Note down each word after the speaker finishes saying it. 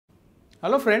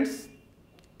Hello friends,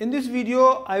 in this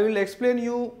video I will explain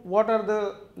you what are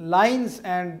the lines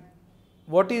and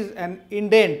what is an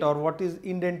indent or what is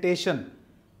indentation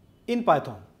in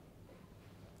Python.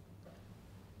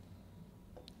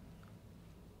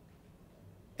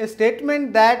 A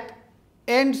statement that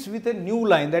ends with a new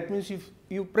line, that means if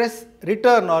you press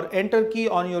return or enter key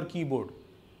on your keyboard,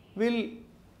 will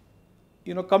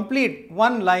complete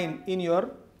one line in your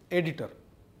editor.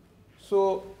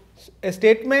 So a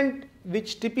statement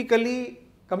which typically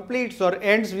completes or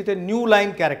ends with a new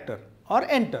line character or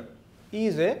enter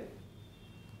is a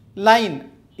line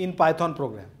in Python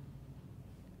program.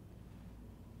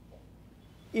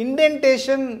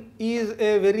 Indentation is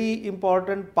a very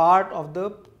important part of the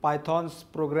Python's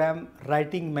program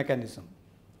writing mechanism.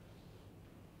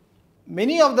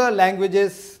 Many of the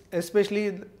languages,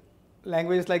 especially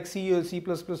languages like C or C++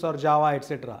 or Java,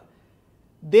 etc.,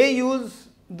 they use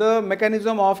the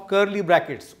mechanism of curly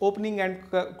brackets, opening and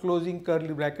closing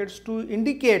curly brackets, to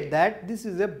indicate that this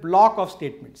is a block of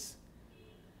statements.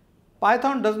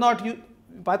 Python does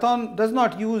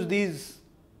not use these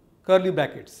curly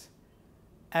brackets,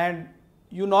 and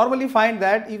you normally find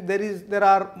that if there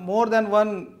are more than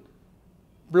one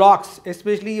blocks,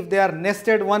 especially if they are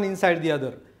nested one inside the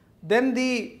other, then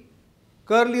the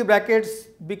curly brackets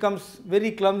becomes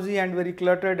very clumsy and very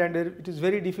cluttered, and it is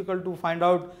very difficult to find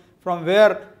out from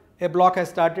where a block has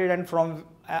started and from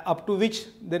up to which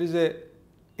there is a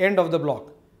end of the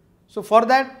block. So for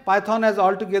that, Python has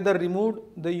altogether removed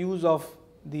the use of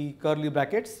the curly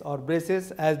brackets or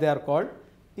braces as they are called.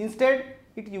 Instead,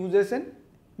 it uses a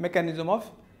mechanism of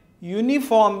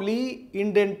uniformly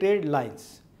indented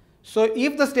lines. So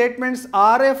if the statements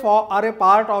are a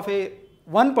part of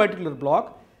one particular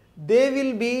block, they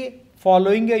will be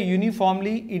following a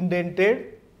uniformly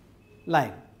indented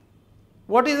line.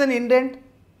 What is an indent?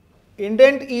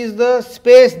 Indent is the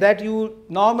space that you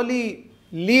normally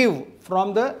leave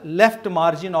from the left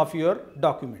margin of your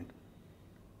document.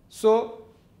 So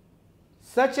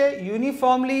such a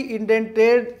uniformly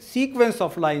indented sequence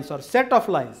of lines or set of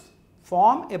lines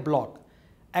form a block,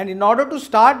 and in order to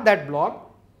start that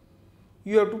block,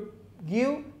 you have to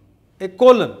give a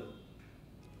colon.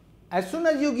 As soon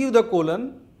as you give the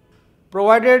colon,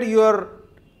 provided your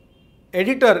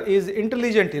editor is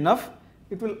intelligent enough,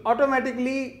 it will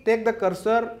automatically take the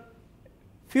cursor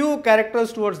few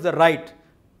characters towards the right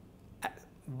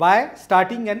by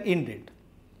starting an indent.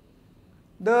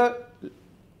 The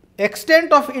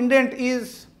extent of indent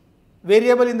is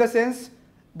variable in the sense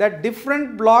that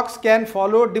different blocks can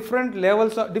follow different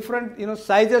levels of different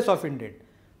sizes of indent.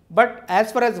 But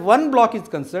as far as one block is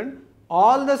concerned,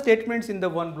 all the statements in the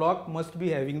one block must be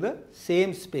having the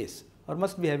same space or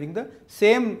must be having the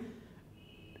same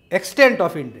extent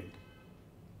of indent.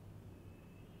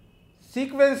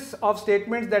 Sequence of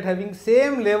statements that having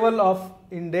same level of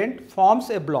indent forms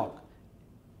a block.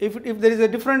 If there is a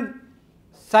different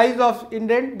size of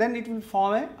indent, then it will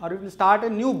form it will start a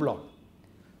new block.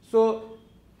 So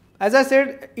as I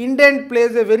said, indent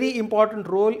plays a very important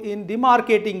role in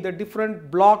demarcating the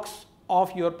different blocks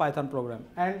of your Python program,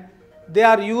 and they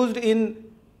are used in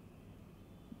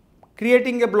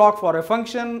creating a block for a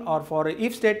function or for a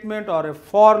if statement or a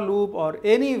for loop or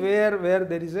anywhere where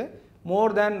there is a more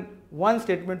than one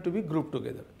statement to be grouped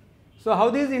together. So how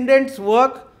these indents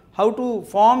work, how to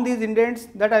form these indents,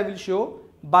 that I will show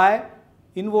by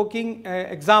invoking an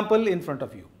example in front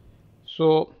of you.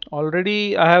 So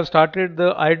already I have started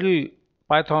the idle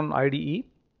Python IDE,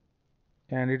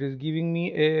 and it is giving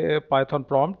me a Python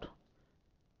prompt.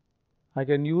 I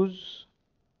can use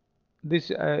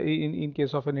this in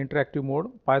case of an interactive mode.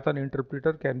 Python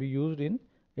interpreter can be used in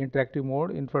interactive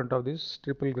mode in front of this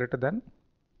triple greater than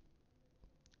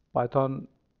Python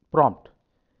prompt.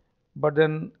 But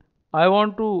then I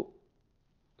want to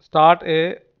start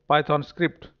a Python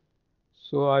script.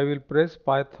 So I will press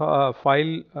Python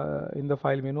file in the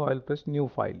file menu. I will press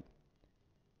new file,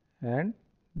 and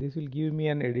this will give me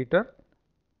an editor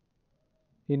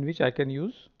in which I can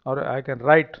use or I can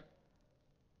write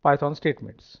Python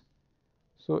statements.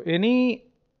 So any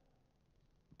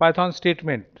Python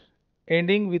statement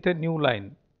ending with a new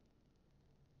line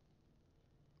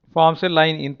forms a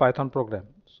line in Python program.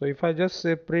 So if I just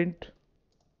say print,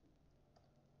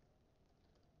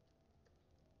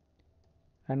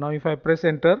 and now if I press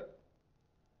enter,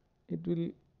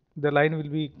 the line will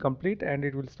be complete and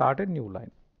it will start a new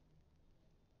line.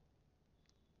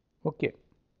 Okay.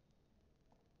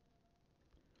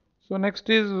 So next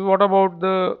is, what about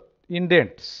the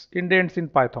indents in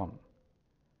Python?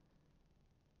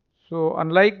 So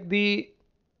unlike the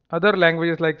other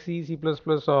languages like C, C++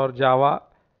 or Java,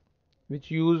 which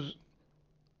use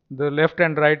the left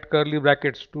and right curly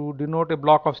brackets to denote a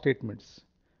block of statements.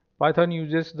 Python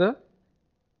uses the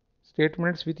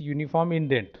statements with uniform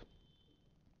indent.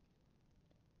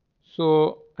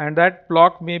 So, and that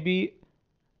block may be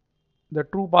the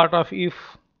true part of if,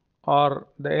 or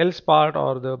the else part,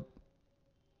 or the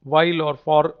while or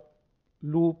for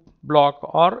loop block,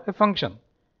 or a function.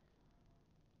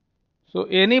 So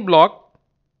any block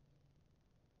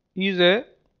is a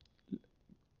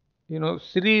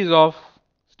series of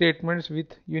statements with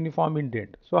uniform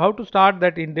indent. So how to start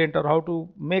that indent, or how to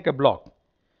make a block?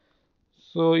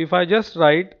 So if I just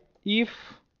write if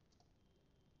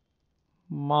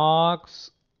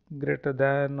marks greater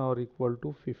than or equal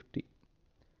to 50.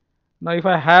 Now if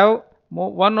I have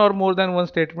one or more than one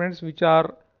statements which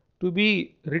are to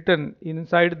be written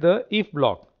inside the if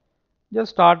block,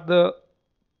 just start the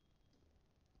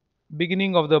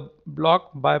beginning of the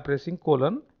block by pressing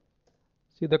colon.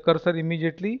 See, the cursor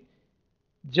immediately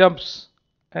jumps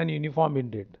an uniform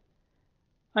indent.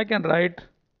 I can write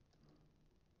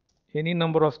any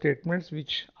number of statements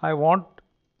which I want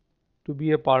to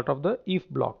be a part of the if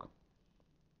block.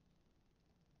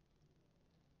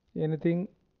 Anything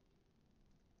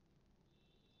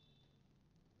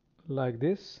like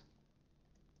this.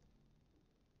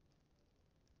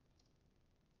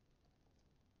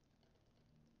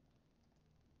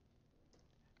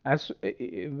 As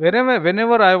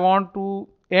whenever I want to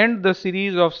end the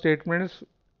series of statements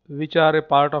which are a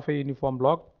part of a uniform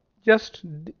block, just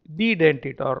de-dent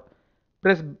it or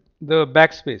press the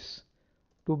backspace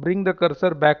to bring the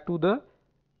cursor back to the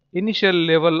initial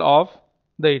level of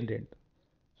the indent.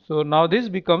 So now this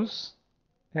becomes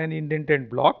an indented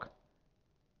block,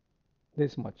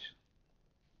 this much.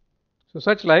 So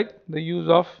such like the use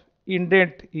of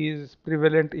indent is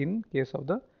prevalent in case of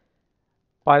the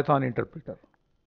Python interpreter.